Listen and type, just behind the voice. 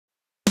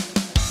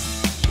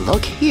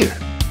Look here.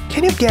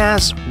 Can you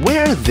guess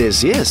where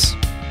this is?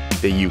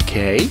 The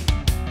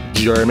UK?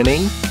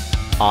 Germany?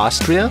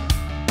 Austria?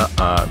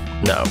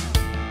 No.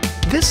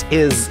 This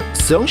is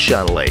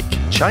Songshan Lake,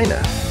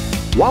 China.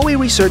 Huawei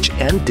Research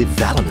and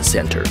Development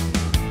Center.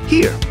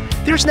 Here,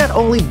 there's not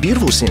only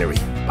beautiful scenery,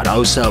 but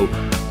also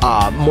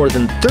more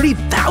than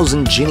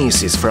 30,000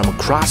 geniuses from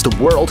across the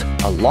world,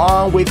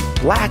 along with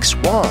black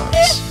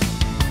swans.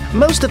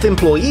 Most of the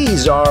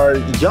employees are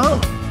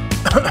young.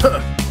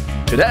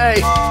 Today,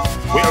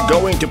 we are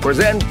going to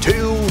present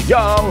two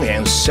young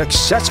and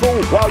successful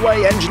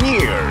Huawei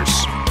engineers.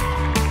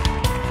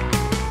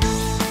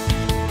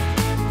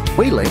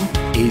 Hui Lin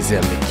is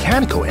a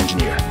mechanical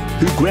engineer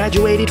who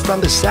graduated from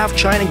the South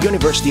China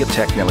University of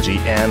Technology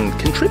and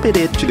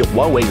contributed to the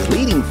Huawei's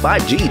leading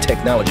 5G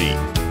technology.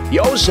 He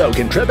also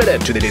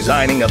contributed to the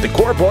designing of the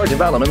core board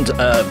development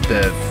of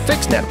the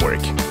fixed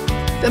network.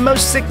 The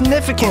most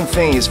significant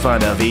thing he's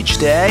fond of each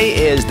day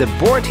is the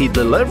board he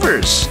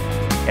delivers,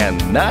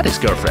 and not his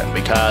girlfriend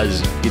because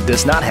he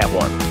does not have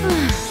one.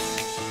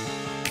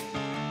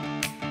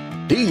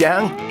 Liu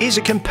Yang is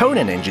a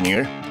component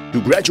engineer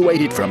who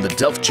graduated from the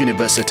Delft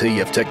University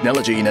of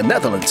Technology in the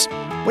Netherlands.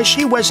 When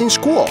she was in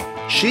school,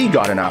 she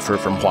got an offer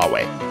from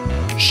Huawei.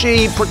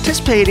 She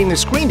participated in the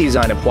screen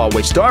design of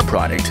Huawei's star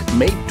product,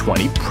 Mate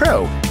 20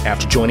 Pro,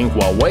 after joining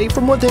Huawei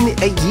for more than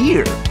a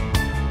year.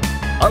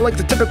 Unlike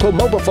the typical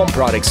mobile phone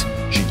products,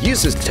 she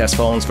uses the test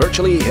phones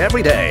virtually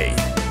every day.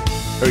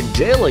 Her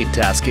daily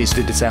task is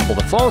to disassemble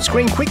the phone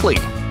screen quickly.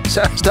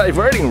 Sounds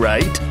diverting,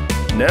 right?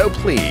 No,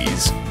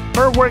 please.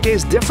 Her work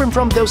is different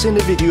from those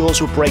individuals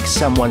who break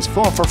someone's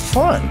phone for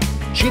fun.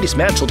 She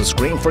dismantled the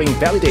screen for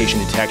invalidation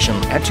detection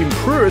and to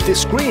improve the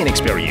screen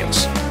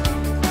experience.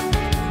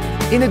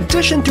 In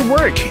addition to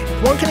work,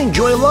 one can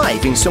enjoy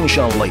life in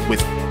Songshan Lake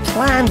with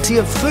plenty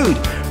of food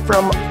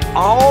from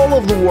all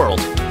over the world.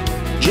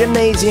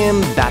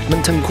 Gymnasium,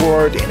 badminton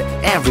court, and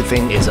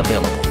everything is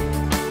available.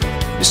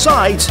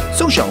 Besides,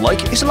 Songshan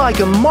Lake is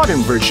like a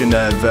modern version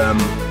of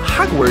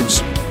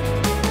Hogwarts.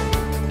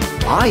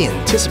 I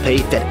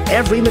anticipate that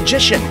every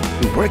magician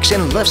who works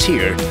and lives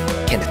here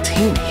can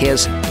attain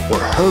his or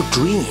her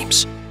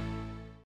dreams.